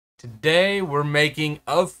Today we're making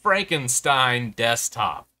a Frankenstein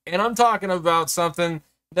desktop. And I'm talking about something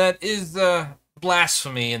that is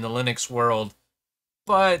blasphemy in the Linux world.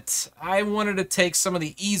 But I wanted to take some of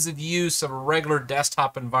the ease of use of a regular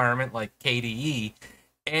desktop environment like KDE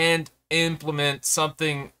and implement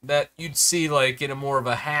something that you'd see like in a more of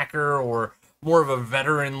a hacker or more of a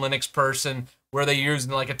veteran Linux person where they use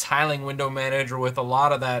like a tiling window manager with a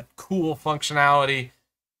lot of that cool functionality.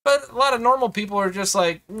 But a lot of normal people are just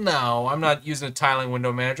like, no, I'm not using a tiling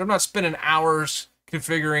window manager. I'm not spending hours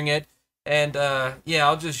configuring it. And yeah,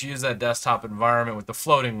 I'll just use that desktop environment with the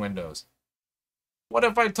floating windows. What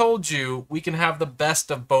if I told you we can have the best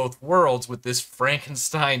of both worlds with this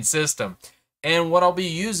Frankenstein system? And what I'll be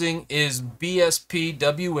using is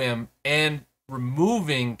BSPWM and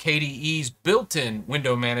removing KDE's built-in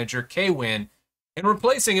window manager, KWin, and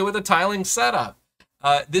replacing it with a tiling setup.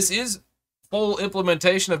 This is full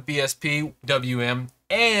implementation of BSPWM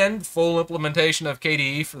and full implementation of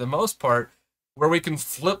KDE for the most part, where we can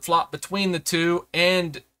flip-flop between the two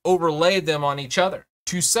and overlay them on each other.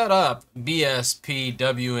 To set up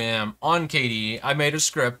BSPWM on KDE, I made a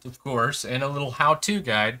script, of course, and a little how-to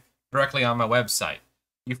guide directly on my website.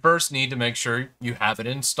 You first need to make sure you have it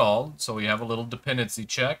installed, so we have a little dependency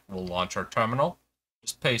check. We'll launch our terminal,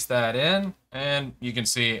 just paste that in, and you can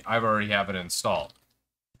see I've already have it installed.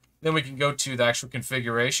 Then we can go to the actual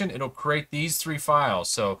configuration. It'll create these three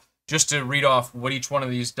files. So just to read off what each one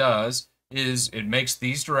of these does is it makes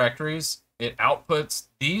these directories, it outputs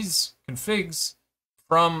these configs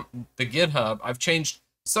from the GitHub. I've changed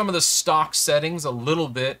some of the stock settings a little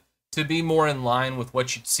bit to be more in line with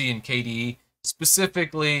what you'd see in KDE,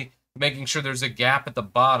 specifically making sure there's a gap at the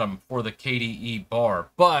bottom for the KDE bar.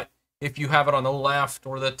 But if you have it on the left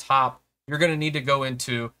or the top, you're going to need to go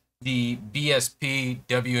into the BSP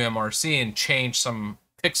WMRC and change some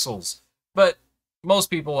pixels. But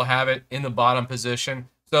most people will have it in the bottom position,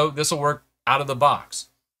 so this will work out of the box.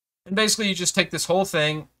 And basically you just take this whole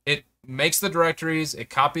thing, it makes the directories,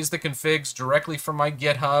 it copies the configs directly from my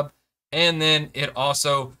GitHub, and then it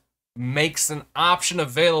also makes an option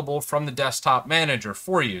available from the desktop manager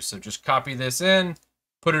for you. So just copy this in,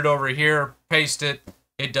 put it over here, paste it,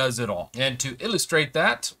 it does it all. And to illustrate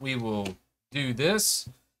that, we will do this.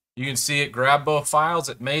 You can see it grabbed both files,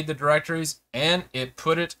 it made the directories, and it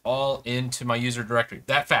put it all into my user directory.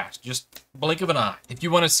 That fast, just blink of an eye. If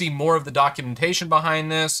you want to see more of the documentation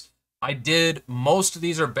behind this, I did, most of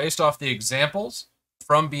these are based off the examples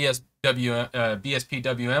from BSPWM.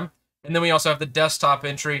 And then we also have the desktop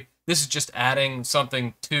entry. This is just adding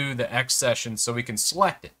something to the X session so we can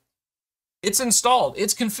select it. It's installed,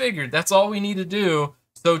 it's configured, that's all we need to do.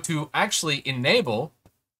 So to actually enable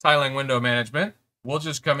tiling window management, we'll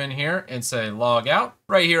just come in here and say log out.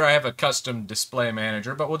 Right here I have a custom display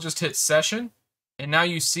manager, but we'll just hit session. And now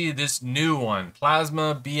you see this new one,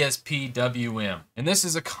 Plasma BSPWM. And this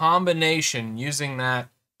is a combination using that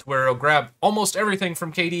to where it'll grab almost everything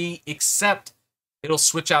from KDE, except it'll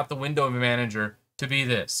switch out the window manager to be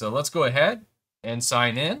this. So let's go ahead and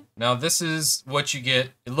sign in. Now this is what you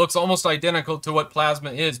get. It looks almost identical to what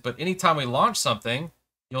Plasma is, but anytime we launch something,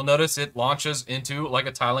 you'll notice it launches into like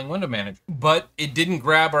a tiling window manager. But it didn't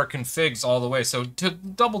grab our configs all the way. So to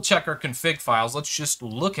double check our config files, let's just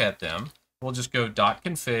look at them. We'll just go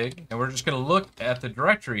 .config, and we're just going to look at the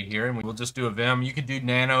directory here, and we'll just do a vim. You can do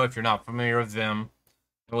nano if you're not familiar with vim. And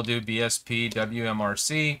we'll do BSP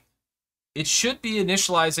WMRC. It should be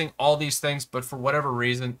initializing all these things, but for whatever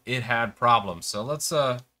reason, it had problems. So let's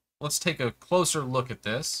take a closer look at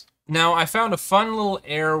this. Now, I found a fun little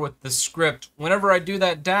error with the script. Whenever I do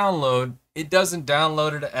that download, it doesn't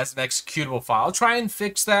download it as an executable file. I'll try and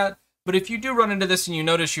fix that. But if you do run into this and you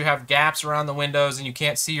notice you have gaps around the windows and you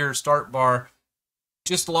can't see your start bar,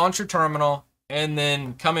 just launch your terminal and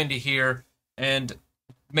then come into here and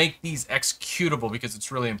make these executable because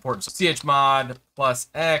it's really important. So chmod plus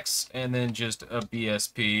X and then just a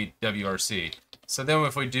BSP WRC. So then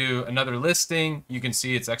if we do another listing, you can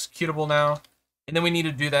see it's executable now. And then we need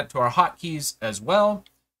to do that to our hotkeys as well.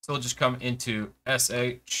 So we'll just come into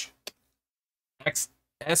SAXH,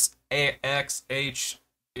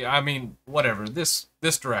 I mean, whatever, this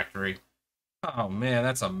directory. Oh man,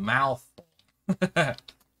 that's a mouthful. And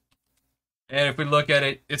if we look at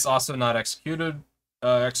it, it's also not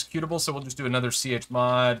executable, so we'll just do another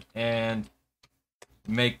chmod and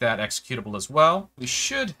make that executable as well. We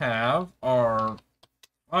should have our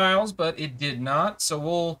files, but it did not, so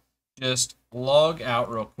we'll just log out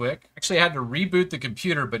real quick. Actually, I had to reboot the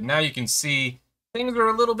computer, but now you can see things are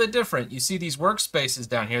a little bit different. You see these workspaces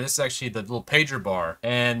down here. This is actually the little pager bar,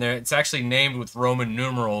 and it's actually named with Roman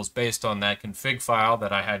numerals based on that config file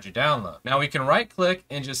that I had you download. Now we can right click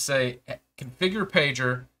and just say configure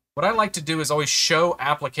pager. What I like to do is always show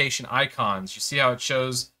application icons. You see how it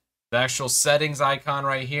shows the actual settings icon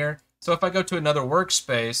right here? So if I go to another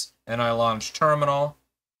workspace and I launch terminal,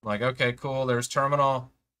 I'm like, okay, cool, there's terminal.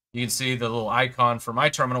 You can see the little icon for my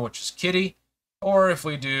terminal, which is Kitty. Or if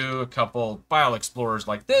we do a couple file explorers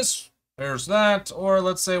like this, there's that. Or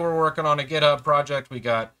let's say we're working on a GitHub project. We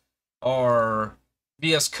got our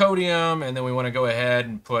VS Codium, and then we want to go ahead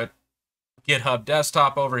and put GitHub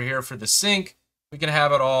Desktop over here for the sync. We can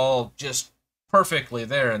have it all just perfectly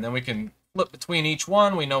there, and then we can flip between each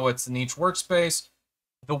one. We know what's in each workspace.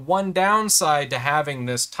 The one downside to having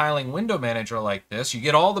this tiling window manager like this, you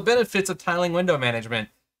get all the benefits of tiling window management,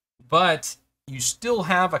 but you still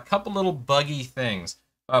have a couple little buggy things.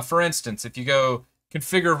 For instance, if you go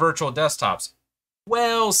configure virtual desktops,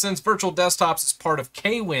 well, since virtual desktops is part of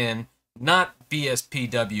KWin, not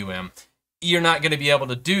VSPWM, you're not going to be able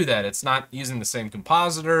to do that. It's not using the same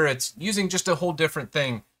compositor. It's using just a whole different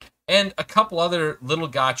thing. And a couple other little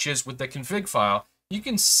gotchas with the config file. You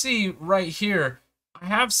can see right here, I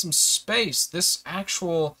have some space. This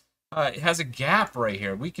actual, it has a gap right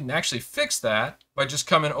here. We can actually fix that by just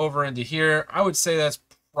coming over into here. I would say that's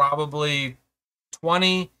probably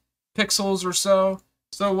 20 pixels or so.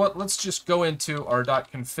 So let's just go into our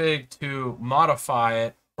 .config to modify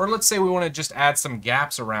it. Or let's say we want to just add some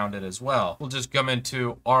gaps around it as well. We'll just come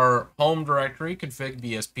into our home directory, config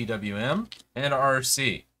vspwm, and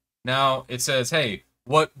rc. Now it says, hey,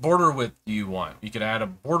 what border width do you want? You could add a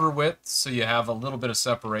border width so you have a little bit of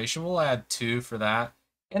separation. We'll add 2 for that.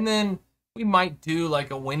 And then we might do like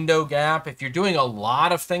a window gap. If you're doing a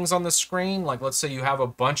lot of things on the screen, like let's say you have a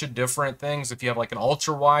bunch of different things. If you have like an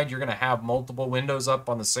ultra wide, you're going to have multiple windows up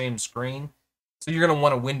on the same screen. So you're going to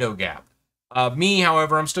want a window gap. Me,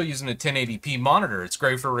 however, I'm still using a 1080p monitor. It's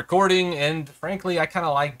great for recording, and frankly, I kind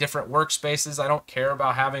of like different workspaces. I don't care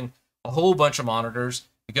about having a whole bunch of monitors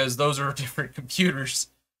because those are different computers.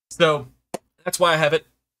 So that's why I have it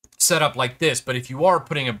set up like this. But if you are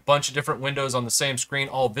putting a bunch of different windows on the same screen,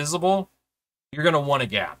 all visible, you're going to want a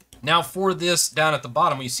gap. Now for this down at the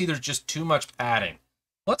bottom, you see there's just too much padding.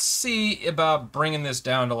 Let's see about bringing this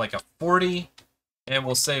down to like a 40, and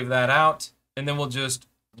we'll save that out, and then we'll just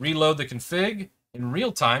reload the config in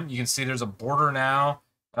real time. You can see there's a border now.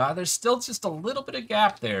 There's still just a little bit of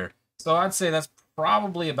gap there. So I'd say that's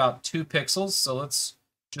probably about 2 pixels. So let's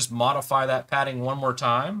just modify that padding one more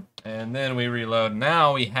time. And then we reload.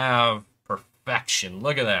 Now we have perfection.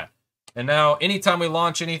 Look at that. And now anytime we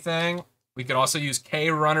launch anything, we could also use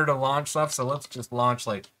KRunner to launch stuff. So let's just launch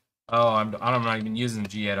like, I'm not even using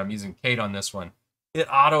G yet. I'm using Kate on this one. It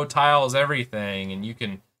auto tiles everything, and you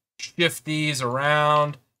can shift these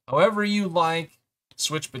around however you like,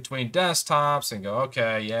 switch between desktops and go,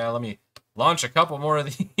 okay, yeah, let me launch a couple more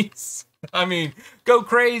of these. I mean, go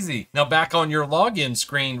crazy. Now back on your login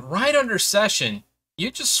screen, right under session,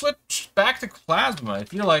 you just switch back to Plasma.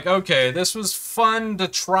 If you're like, okay, this was fun to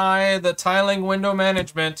try the tiling window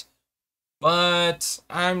management, but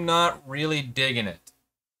I'm not really digging it.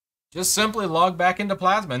 Just simply log back into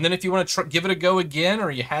Plasma. And then if you want to give it a go again,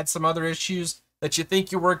 or you had some other issues that you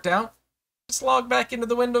think you worked out, just log back into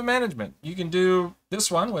the window management. You can do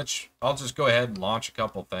this one, which I'll just go ahead and launch a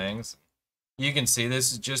couple things. You can see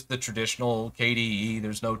this is just the traditional KDE.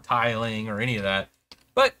 There's no tiling or any of that.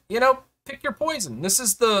 But, you know, pick your poison. This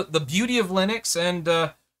is the beauty of Linux and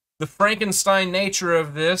the Frankenstein nature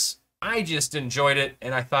of this. I just enjoyed it,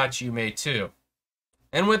 and I thought you may too.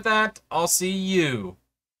 And with that, I'll see you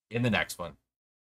in the next one.